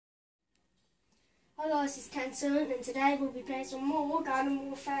Hi guys, it's Kenson and today we'll be playing some more Garden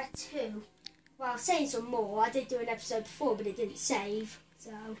Warfare 2. Well, saying some more, I did do an episode before but it didn't save, so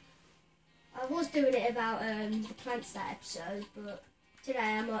I was doing it about the plants that episode, but today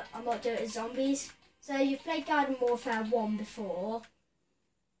I might do it as zombies. So you've played Garden Warfare 1 before,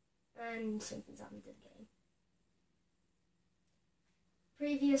 and something's happened to the game.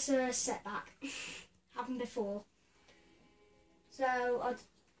 Previous setback happened before. So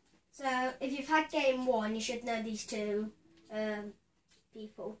if you've had game 1, you should know these two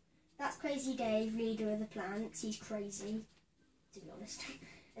people. That's Crazy Dave, leader of the plants. He's crazy, to be honest.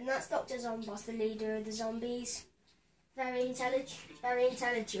 And that's Dr. Zombos, the leader of the zombies. Very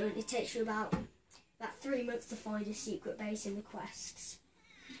intelligent. It takes you about 3 months to find a secret base in the quests.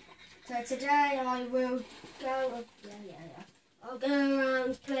 So today I will go. I'll go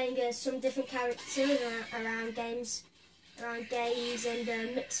around playing some different characters around games and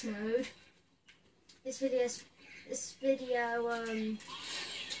mixed mode. This video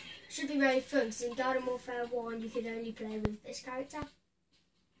should be very fun because in Garden Warfare 1 you could only play with this character, and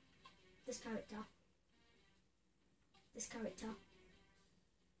this character.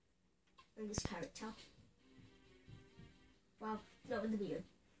 Well, not with the beard.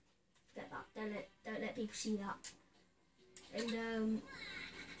 Forget that. Don't let people see that. And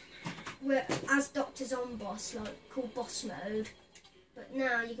we're as Dr. Zombos, called boss mode. But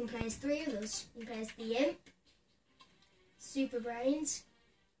now you can play as 3 others. You can play as the Imp, Super Brains,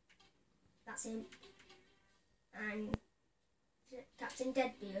 that's Imp, and Captain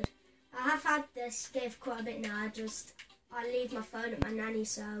Deadbeard. I have had this game for quite a bit now. I leave my phone at my nanny,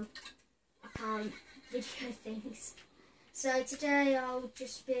 so I can't video things. So today I'll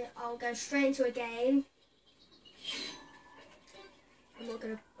go straight into a game. I'm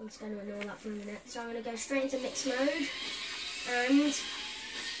just going to ignore that for a minute. So I'm going to go straight into mixed mode and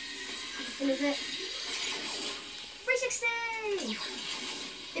finish it. 360!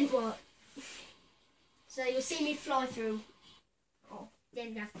 Didn't work. So you'll see me fly through. Oh,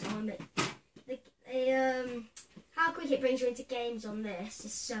 didn't have time. How quick it brings you into games on this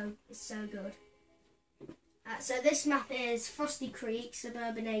is so good. So this map is Frosty Creek,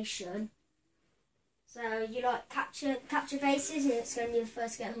 Suburbanation. So you capture bases and it's going to be the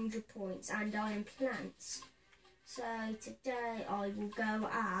first to get 100 points, and I am plants. So today I will go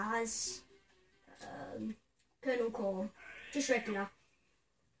as Colonel Corn, just regular.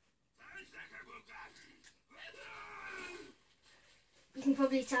 You can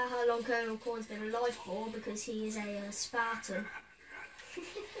probably tell how long Colonel Corn's been alive for because he is a Spartan.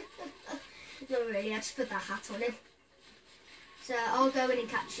 Not really, I just put that hat on him. So I'll go in and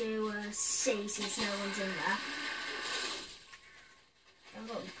capture C since no one's in there. I've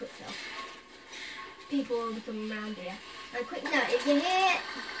got to be quick though. People will be coming around here. And quick note, if you hear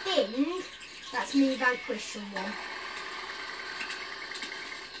ding, that's me vanquish someone.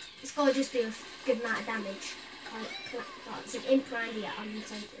 This guy just do a good amount of damage. It's an imp around here, I'm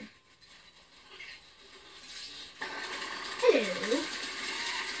taking. Hello.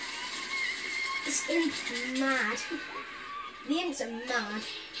 This imp's mad. The imps are mad.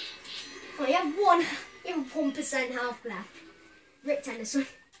 Oh, you have 1% health left. Rip Tennyson.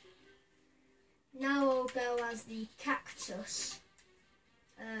 Now I'll go as the cactus.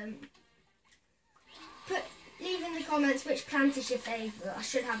 Leave in the comments which plant is your favourite. I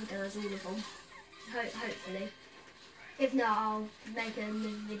should have a go as all of them. Hopefully. If not, I'll make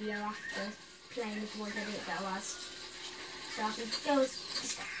another video after playing with the ones I didn't go as. So I can go as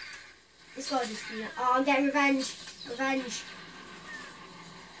this guy just, oh, I'm getting revenge. Revenge.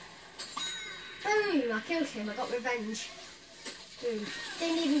 Boom, I killed him, I got revenge. Boom.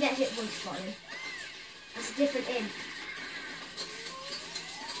 Didn't even get hit once by him. That's a different imp.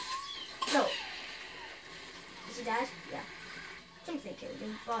 No. Is he dead? Yeah. Something killed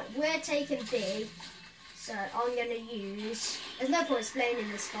him. Right, we're taking B. So I'm going to use... There's no point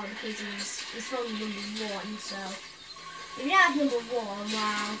explaining this guy because he's from number 1. So if you don't have number 1,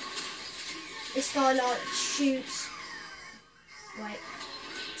 wow. This guy shoots... Wait.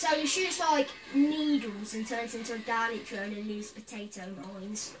 So he shoots needles and turns into a garlic drone and leaves potato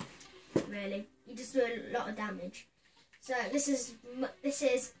mines. Really. He does do a lot of damage. So this is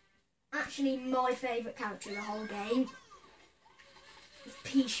actually my favourite character in the whole game. It's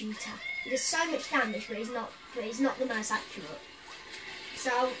pea shooter. He does so much damage, but he's not the most accurate.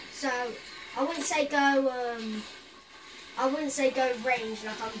 So I wouldn't say go range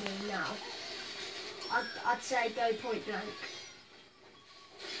like I'm doing now. I'd say go point blank.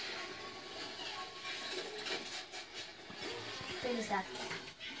 Who's that?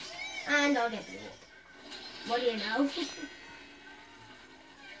 And I'll get blew up. What do you know?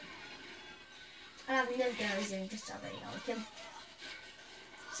 I'll have no goes in just so I really like him.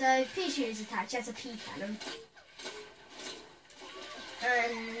 So Pichu's attached, he has a pea cannon.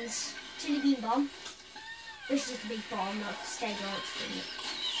 And chili bean bomb, which is just a big bomb, not stabilised.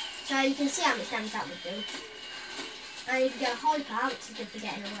 So you can see how much damage that would do. And you can get a hyper, which is good for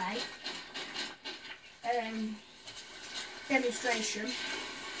getting away. Demonstration.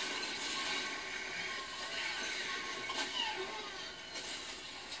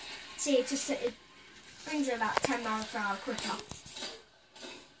 See, it brings it about 10 miles per hour quicker.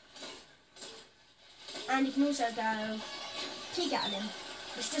 And you can also go peek at him,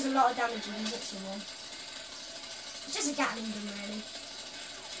 which does a lot of damage if you hit someone. It's just a Gatling gun, really.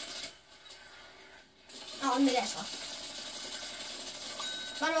 Oh, I'm the next one.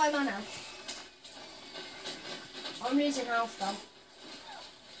 By the way, my now. I'm losing health though.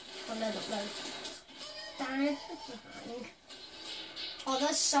 Load up load. Dang. Oh,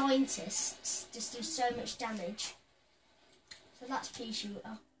 those scientists just do so much damage. So that's pea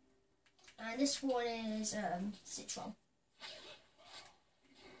shooter. And this one is Citron.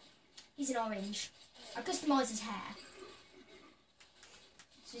 He's an orange. I customised his hair.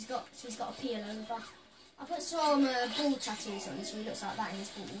 So he's got a peel over. I put some ball tattoos on so he looks like that in his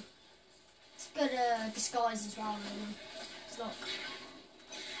ball. It's good disguise as well, really. It's like,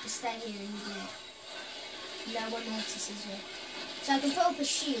 just stay here and you do. No one notices you. So I can put up a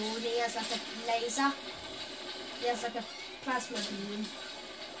shield and he has like a laser. He has like a plasma beam.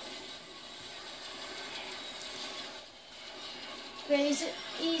 But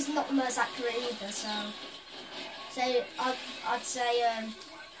he's not the most accurate either, so I'd say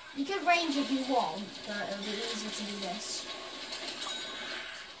you could range if you want, but it'll be easier to do this.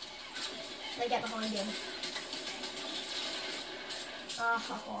 They get behind him.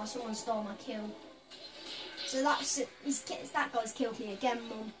 Oh, someone stole my kill. So that guy's killed me again,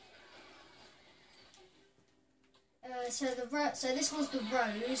 Mum. So this was the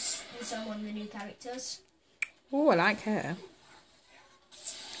Rose, also one of the new characters. Oh, I like her.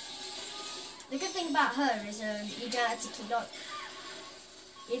 The good thing about her is you don't have to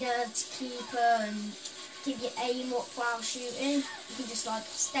keep her and keep your aim up while shooting. You can just like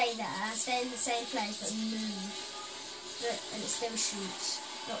stay there, stay in the same place but move, and it still shoots.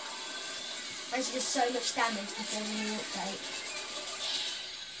 Look, and she does so much damage before the new update.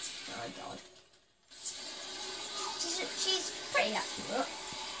 Oh god, she's pretty accurate.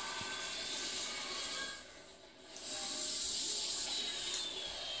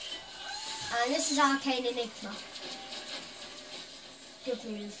 And this is Arcane Enigma. Good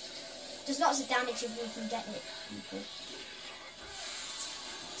move. Does lots of damage if you can get it, people.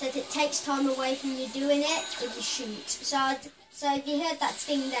 So it takes time away from you doing it if you shoot. So if you heard that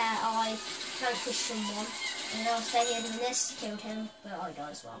sting there, I vanquished someone. And I'll stay here doing this, killed him, but I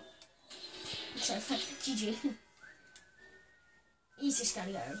died as well. So, GG. He's just going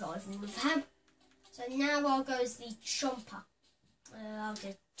to go revive all of them. So now I'll go as the Chomper. I'll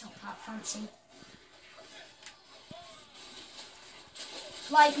do top hat fancy.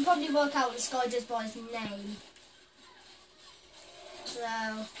 Well, you can probably work out what this guy does by his name.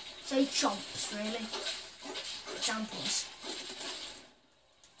 So he chomps, really. Examples.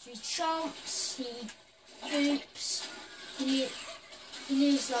 So he chomps, he poops, he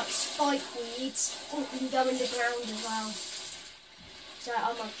leaves like spike weeds. Oh, he can go underground as well. So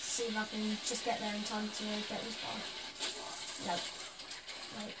I might see if I can just get there in time to get this guy. No.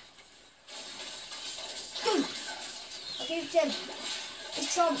 Wait. Boom! I duped him. He's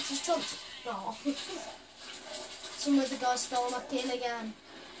chomped. Oh. Some other guy stole my kill again.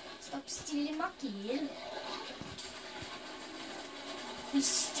 Stop stealing my kill. He's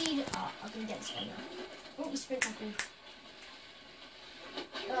stealing. Oh, I can get this guy now. Oh, he's sprint tackled.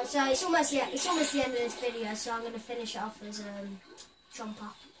 Oh, so it's almost the end of this video, so I'm going to finish it off as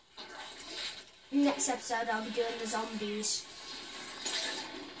Chomper. Next episode I'll be doing the zombies.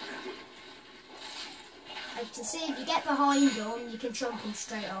 As you can see, if you get behind them, you can chomp them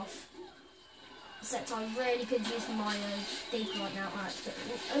straight off. Except I really could use my dig right now. Alright, put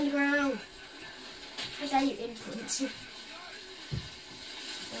it underground. How dare you inputs?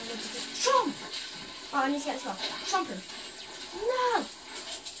 Chomp! Oh, I need to get this one. Chomp him. No!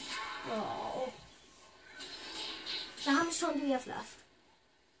 Oh. So how much time do we have left?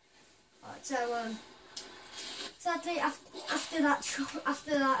 Alright, so sadly after that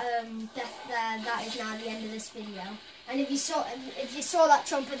death there, that is now the end of this video. And if you saw that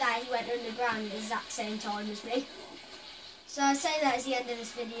Chomper there, he went underground at the exact same time as me. So I say that is the end of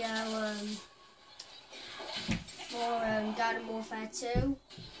this video for Garden Warfare 2.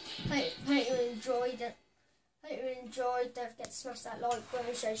 Hope you enjoyed it. Hope you enjoyed. Don't forget to smash that like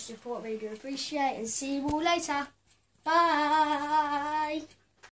button, show support, really do appreciate, and see you all later. Bye.